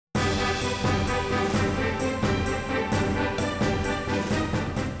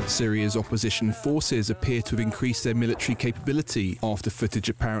Syria's opposition forces appear to have increased their military capability after footage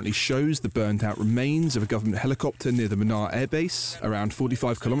apparently shows the burnt-out remains of a government helicopter near the Menagh airbase, around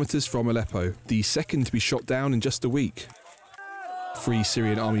 45 kilometres from Aleppo, the second to be shot down in just a week. Free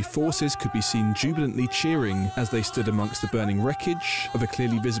Syrian army forces could be seen jubilantly cheering as they stood amongst the burning wreckage of a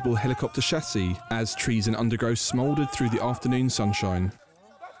clearly visible helicopter chassis as trees and undergrowth smouldered through the afternoon sunshine.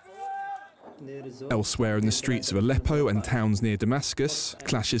 Elsewhere in the streets of Aleppo and towns near Damascus,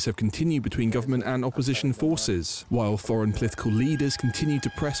 clashes have continued between government and opposition forces, while foreign political leaders continue to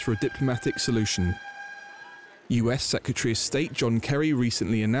press for a diplomatic solution. US Secretary of State John Kerry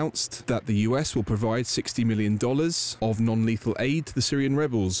recently announced that the US will provide $60 million of non-lethal aid to the Syrian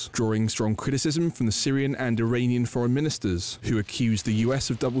rebels, drawing strong criticism from the Syrian and Iranian foreign ministers, who accused the US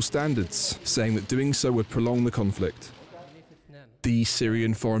of double standards, saying that doing so would prolong the conflict. The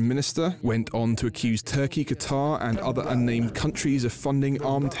Syrian foreign minister went on to accuse Turkey, Qatar and other unnamed countries of funding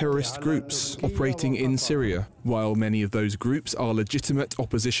armed terrorist groups operating in Syria. While many of those groups are legitimate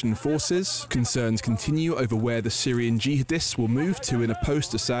opposition forces, concerns continue over where the Syrian jihadists will move to in a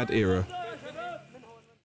post-Assad era.